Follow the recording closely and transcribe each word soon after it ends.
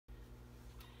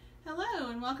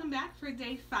and welcome back for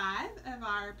day 5 of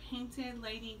our Painted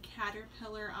Lady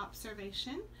Caterpillar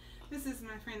observation. This is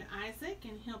my friend Isaac,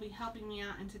 and he'll be helping me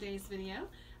out in today's video.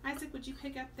 Isaac, would you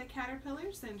pick up the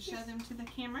caterpillars and show them to the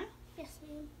camera? Yes,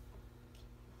 ma'am.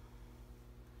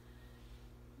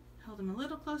 Hold them a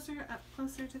little closer, up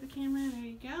closer to the camera. There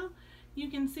you go.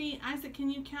 You can see, Isaac, can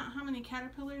you count how many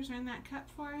caterpillars are in that cup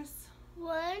for us?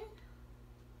 1,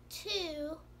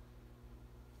 2,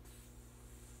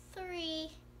 3,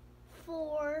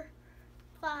 4,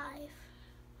 5.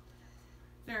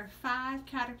 There are 5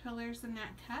 caterpillars in that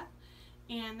cup,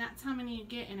 and that's how many you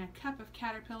get in a cup of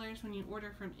caterpillars when you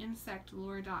order from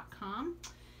insectlure.com.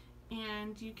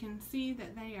 And you can see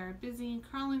that they are busy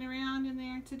crawling around in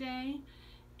there today,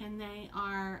 and they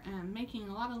are making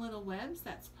a lot of little webs.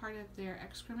 That's part of their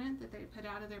excrement that they put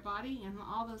out of their body, and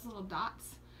all those little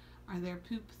dots are their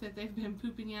poop that they've been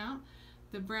pooping out.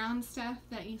 The brown stuff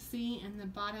that you see in the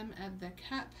bottom of the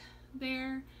cup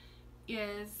there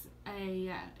is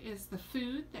the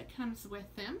food that comes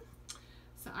with them.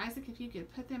 So Isaac, if you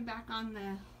could put them back on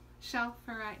the shelf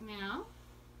for right now.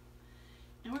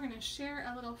 And we're going to share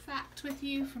a little fact with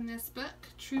you from this book,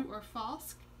 True or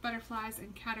False, Butterflies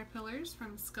and Caterpillars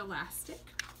from Scholastic.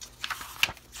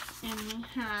 And we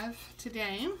have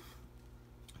today,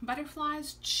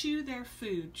 butterflies chew their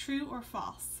food, true or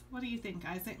false? What do you think,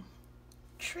 Isaac?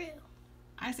 True.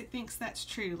 Isaac thinks that's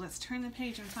true. Let's turn the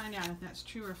page and find out if that's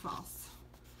true or false.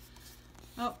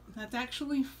 Oh, that's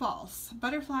actually false.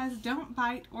 Butterflies don't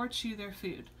bite or chew their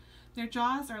food. Their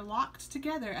jaws are locked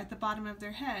together at the bottom of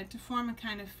their head to form a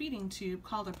kind of feeding tube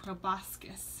called a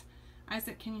proboscis.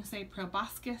 Isaac, can you say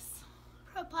proboscis?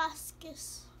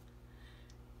 Proboscis.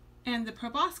 And the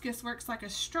proboscis works like a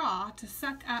straw to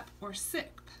suck up or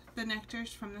sip the nectars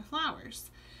from the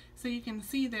flowers. So you can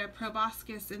see the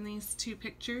proboscis in these two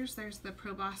pictures. There's the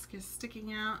proboscis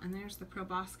sticking out, and there's the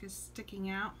proboscis sticking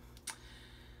out.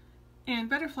 And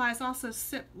butterflies also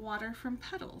sip water from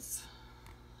petals.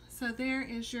 So there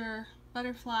is your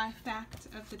butterfly fact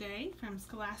of the day from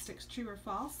Scholastic's True or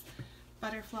False,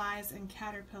 Butterflies and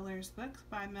Caterpillars book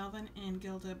by Melvin and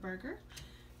Gilda Berger.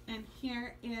 And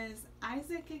here is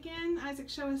Isaac again. Isaac,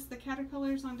 show us the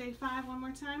caterpillars on day 5 one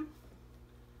more time.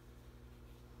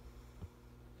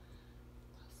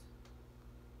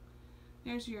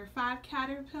 There's your 5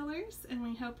 caterpillars, and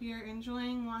we hope you're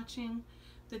enjoying watching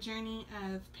the journey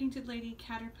of Painted Lady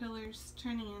caterpillars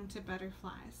turning into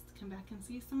butterflies. Come back and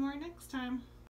see some more next time.